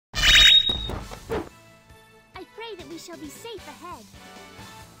we shall be safe ahead.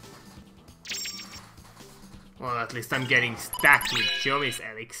 Well, at least I'm getting stacked with Joey's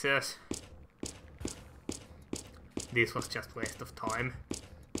elixirs. This was just waste of time.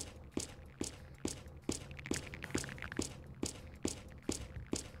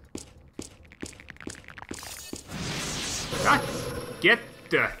 God, get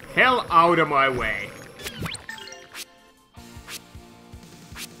the hell out of my way!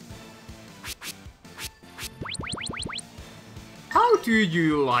 How do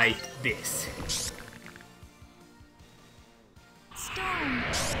you like this? Storm.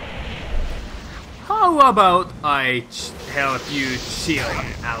 How about I help you chill,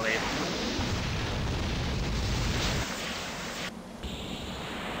 Ali?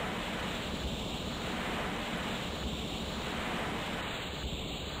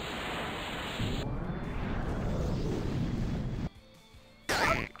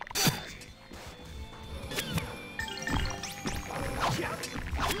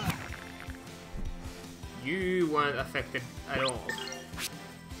 You weren't affected at all.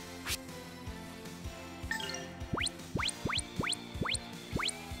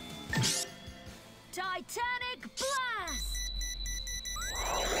 Titanic blast!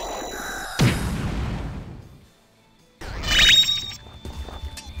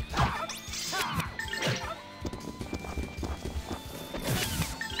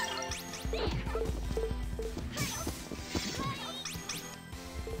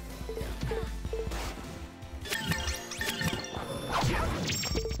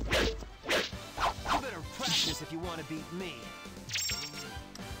 If you want to beat me.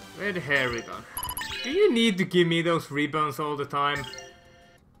 Red hair ribbon. Do you need to give me those ribbons all the time?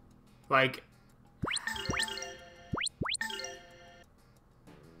 Like...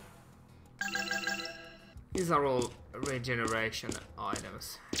 These are all regeneration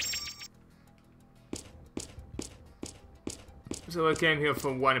items. So I came here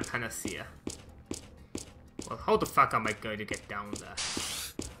for one panacea. Well, how the fuck am I going to get down there?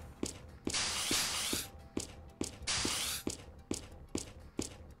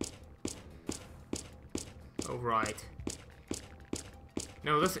 Oh, right.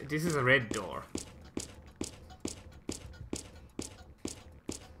 No, this is a red door.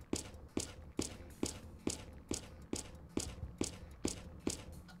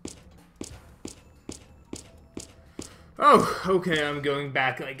 Oh, okay, I'm going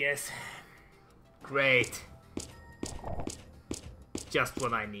back, I guess. Great. Just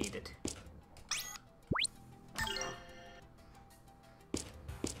what I needed.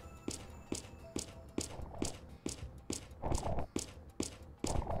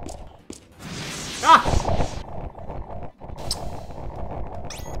 Ah!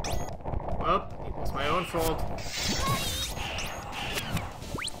 Well, it was my own fault.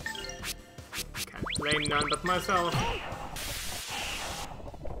 Can't blame none but myself.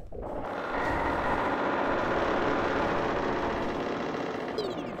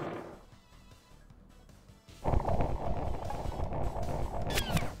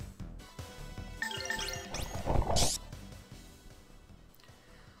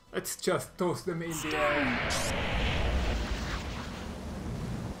 Let's just toss them in the air.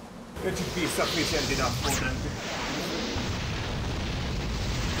 That should be sufficient enough for them to...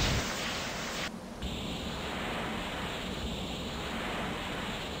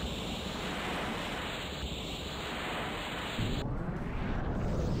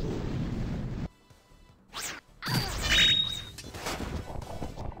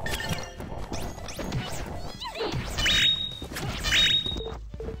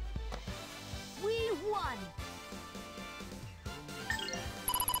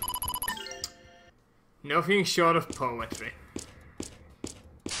 Nothing short of poetry.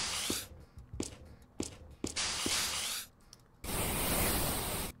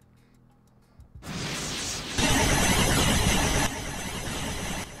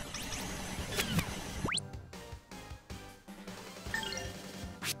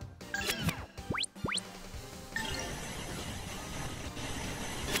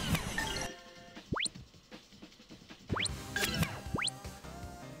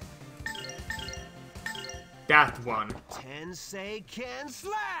 That one. Tensei can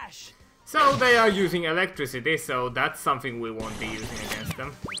slash! So they are using electricity, so that's something we won't be using against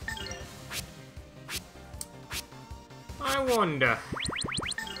them. I wonder.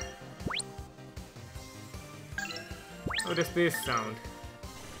 How does this sound?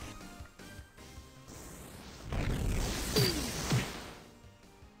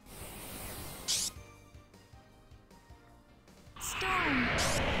 Storm.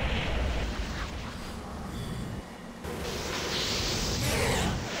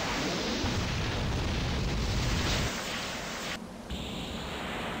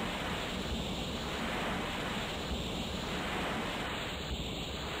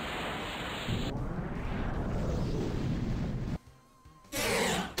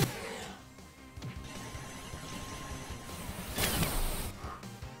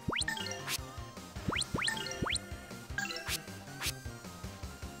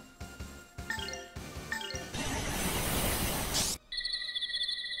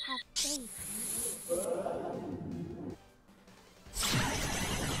 safe.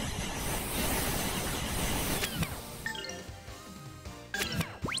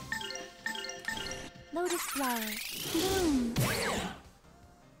 Lotus flower. Bloom.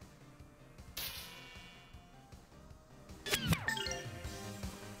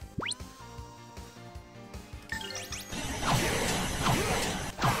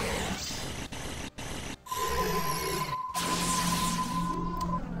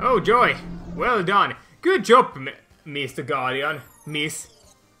 Oh, joy! Well done! Good job, Mr. Guardian. Miss.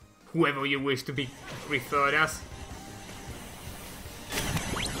 Whoever you wish to be referred as.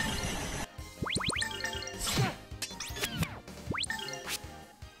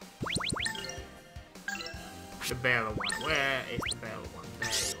 The bell one. Where is the bell one? There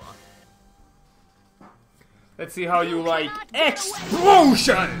you are. Let's see how you like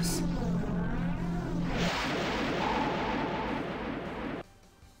explosions!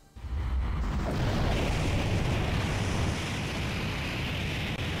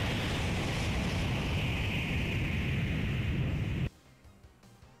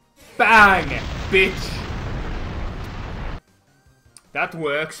 Bang! Bitch! That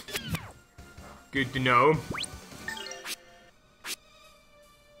works. Good to know.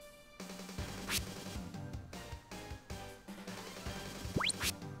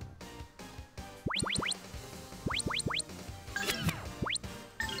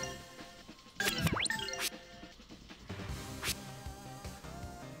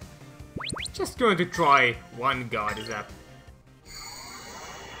 Just going to try one Goddess app.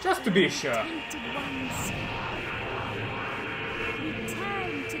 Just to be sure. Tainted ones.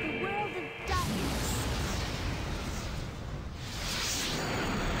 Return to the world of darkness.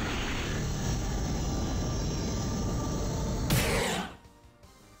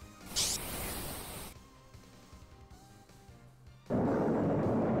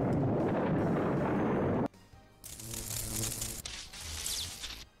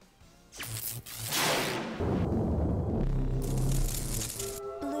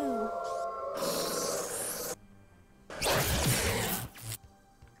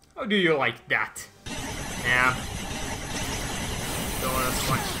 How do you like that? Yeah. Don't as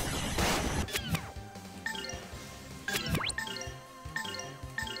much.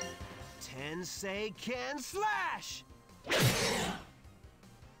 Tensei can slash!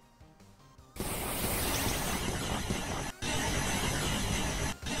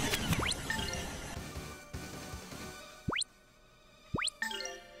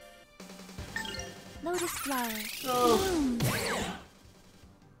 Lotus flower. Oh.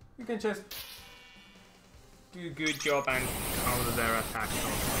 You can just do a good job and counter their attacks or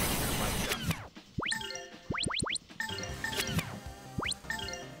something like that.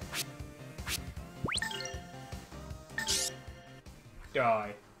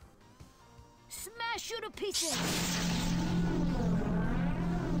 Die. Smash you to pieces.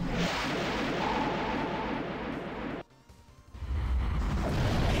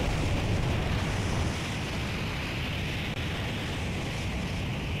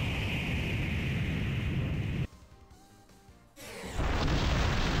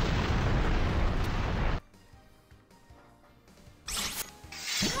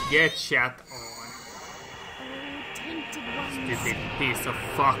 Get shot on. Oh, tainted ones. Stupid piece of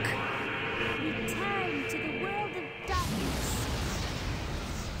fuck. Return to the world of darkness.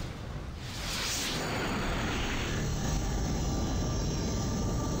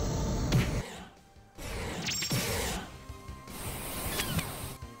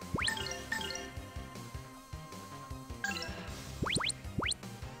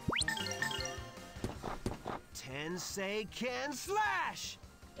 Tensei can slash!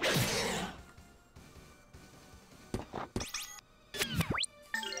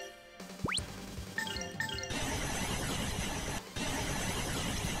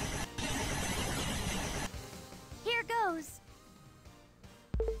 Here goes.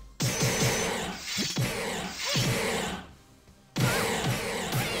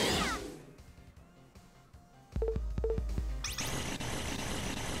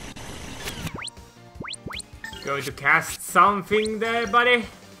 Going to cast something there, buddy?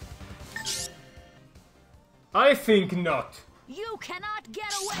 I think not. You cannot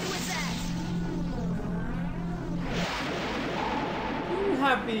get away with that. You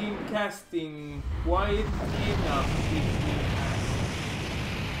have been casting quite enough if you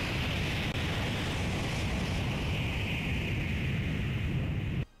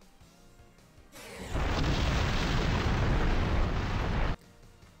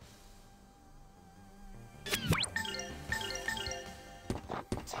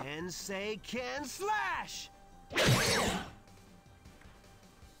Tensei can slash!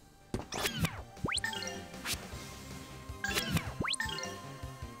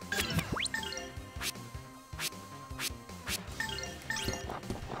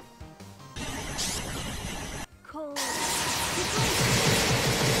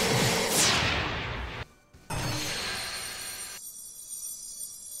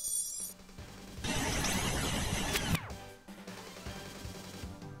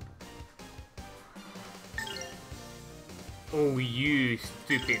 Oh, you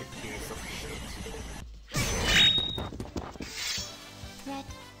stupid piece of shit. Threat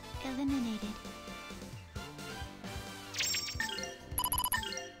eliminated.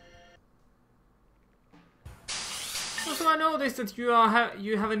 Also, I noticed that you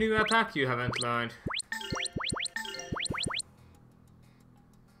have a new attack you haven't learned.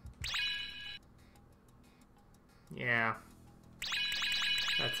 Yeah.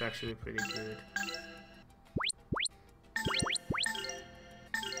 That's actually pretty good.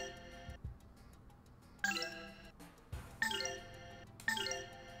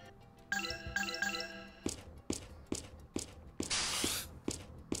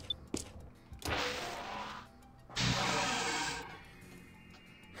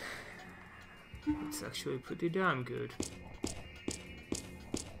 It's actually pretty damn good.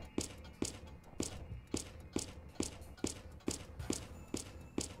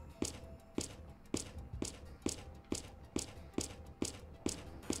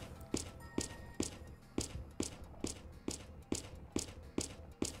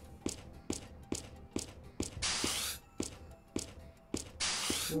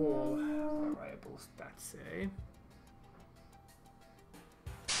 All variables that say.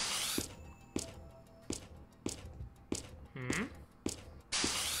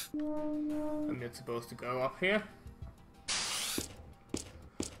 I'm not supposed to go up here.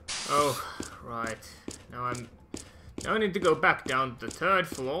 Oh, right. Now I need to go back down to the 3rd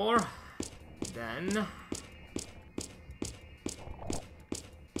floor. Then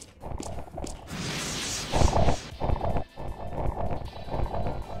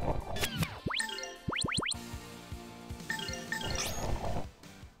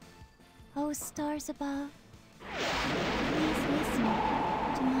Oh, stars above, please listen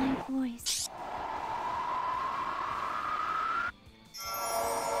to my voice.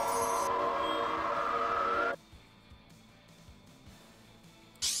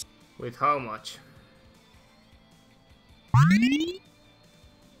 with how much?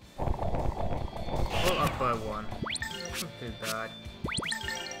 All up by 1. Not too bad.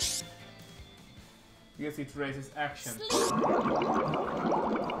 Because it raises action.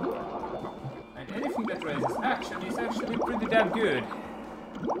 And anything that raises action is actually pretty damn good.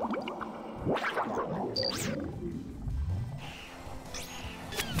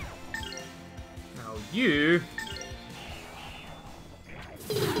 Now you...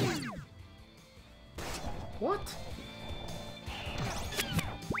 What?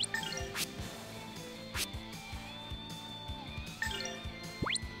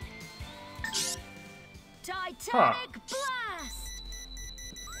 Titanic blast!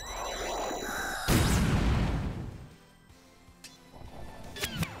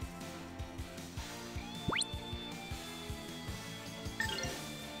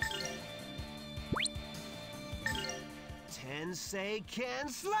 Tensei can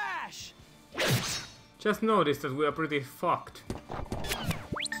slash! Just noticed that we are pretty fucked.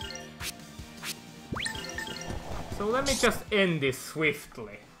 So let me just end this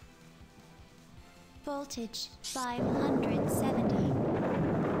swiftly. Voltage 570.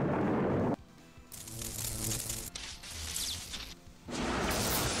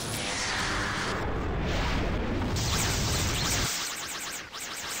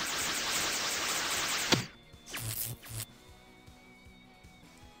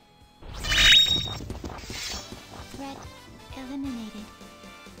 Threat eliminated.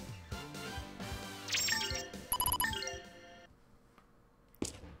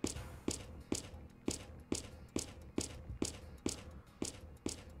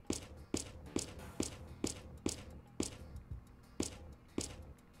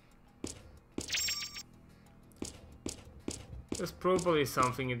 There's probably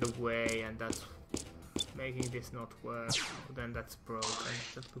something in the way, and that's making this not work. Then that's broken.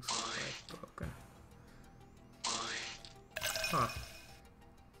 That looks quite broken. Huh.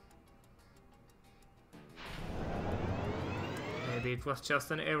 Maybe it was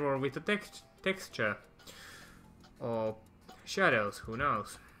just an error with the texture. Or shadows, who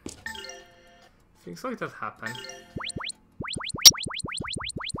knows. Things like that happen.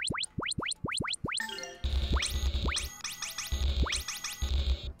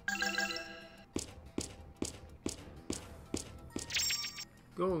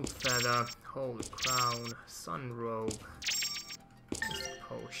 Gold feather, holy crown, sun robe, just a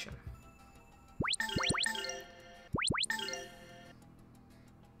potion.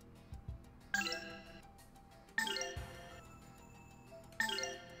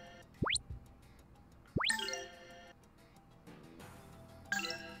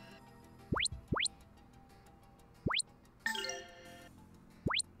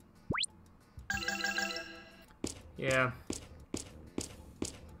 Yeah,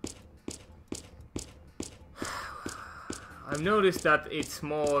 I've noticed that it's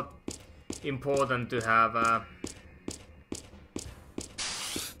more important to have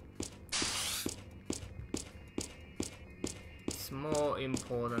it's more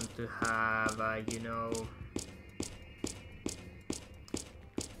important to have you know,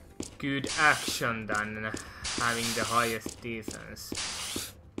 good action than having the highest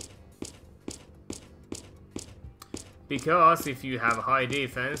defense. Because if you have high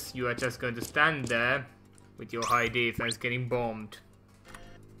defense, you are just going to stand there with your high defense getting bombed.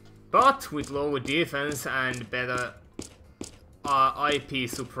 But with lower defense and better IP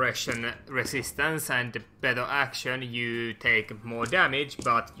suppression resistance and better action, you take more damage,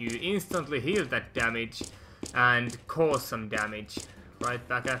 but you instantly heal that damage and cause some damage right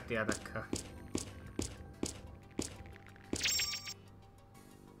back at the attacker.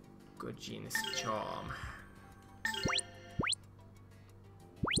 Gojin's charm.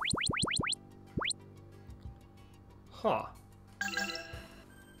 Huh.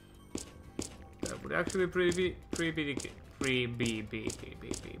 That would actually be pretty good.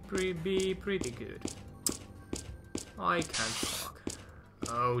 I can't talk.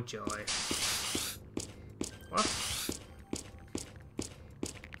 Oh joy. What?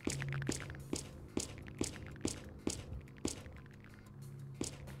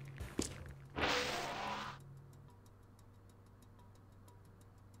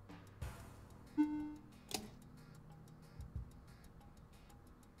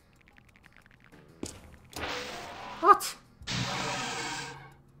 What?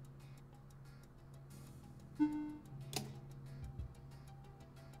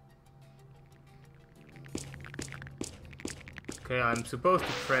 Okay, I'm supposed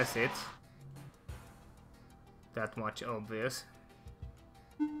to press it. That much obvious.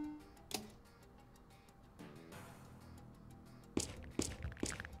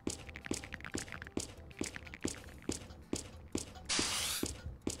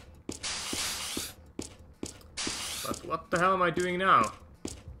 But what the hell am I doing now?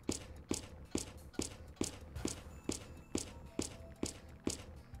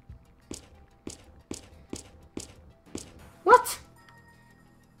 What?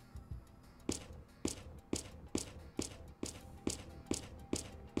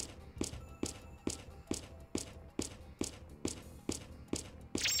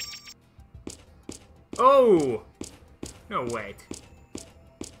 Oh! No, wait.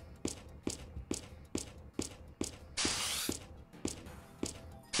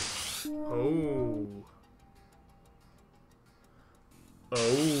 Oh.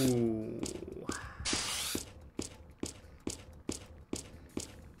 Oh.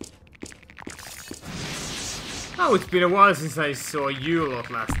 Oh, it's been a while since I saw you lot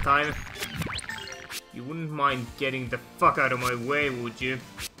last time. You wouldn't mind getting the fuck out of my way, would you?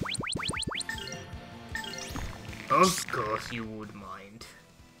 Of course you would mind.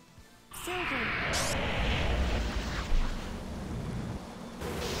 Silver.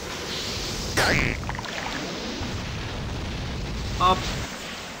 Up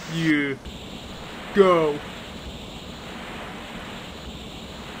you go.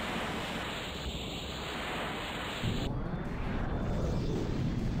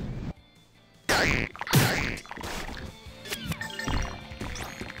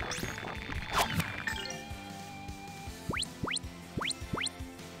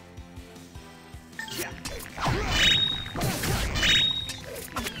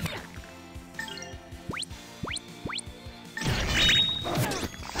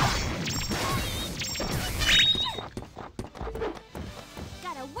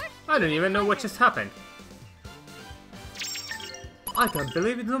 I don't even know what just happened. I can't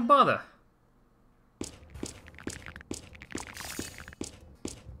believe it didn't bother.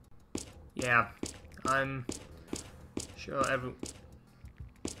 Yeah, I'm sure every...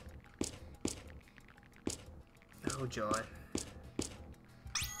 Oh joy.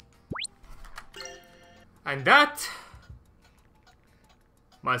 And that,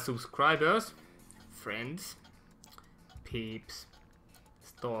 my subscribers, friends, peeps,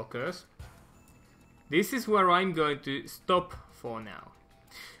 stalkers, this is where I'm going to stop for now.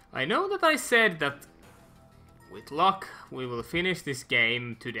 I know that I said that with luck we will finish this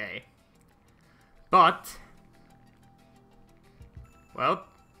game today, but well,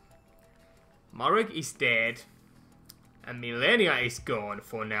 Marek is dead and Millennia is gone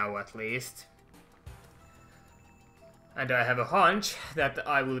for now at least, and I have a hunch that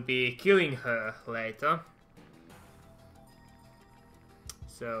I will be killing her later.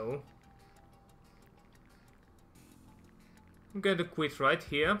 So I'm going to quit right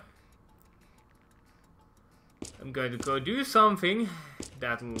here. I'm going to go do something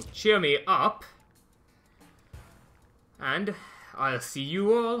that will cheer me up. And I'll see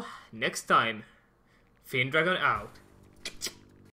you all next time. FinDragon out.